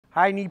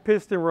high knee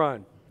piston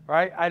run,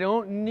 right? I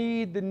don't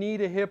need the knee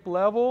to hip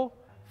level,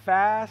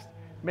 fast.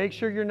 Make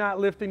sure you're not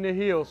lifting the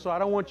heel, so I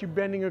don't want you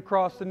bending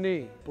across the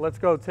knee. Let's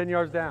go, 10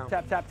 yards down.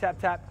 Tap, tap, tap,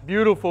 tap.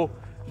 Beautiful,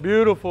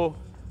 beautiful.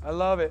 I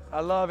love it,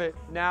 I love it.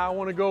 Now I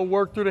wanna go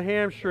work through the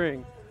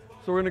hamstring.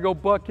 So we're gonna go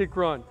butt kick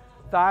run.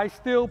 Thigh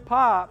still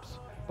pops,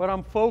 but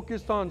I'm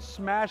focused on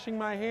smashing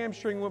my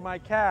hamstring with my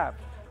calf.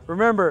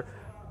 Remember,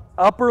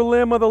 upper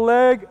limb of the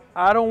leg,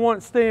 I don't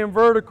want staying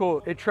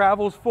vertical. It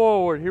travels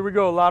forward. Here we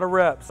go, a lot of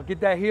reps. Get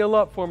that heel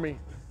up for me.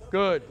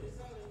 Good,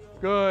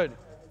 good.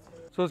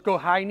 So let's go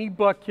high knee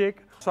butt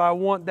kick. So I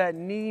want that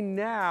knee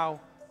now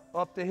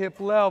up to hip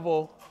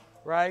level,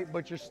 right?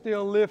 But you're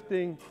still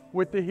lifting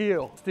with the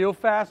heel. Still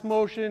fast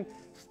motion,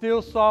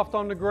 still soft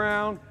on the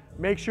ground.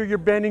 Make sure you're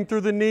bending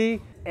through the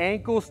knee.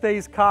 Ankle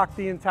stays cocked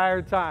the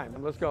entire time.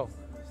 Let's go.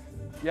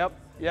 Yep,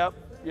 yep,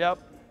 yep,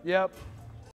 yep.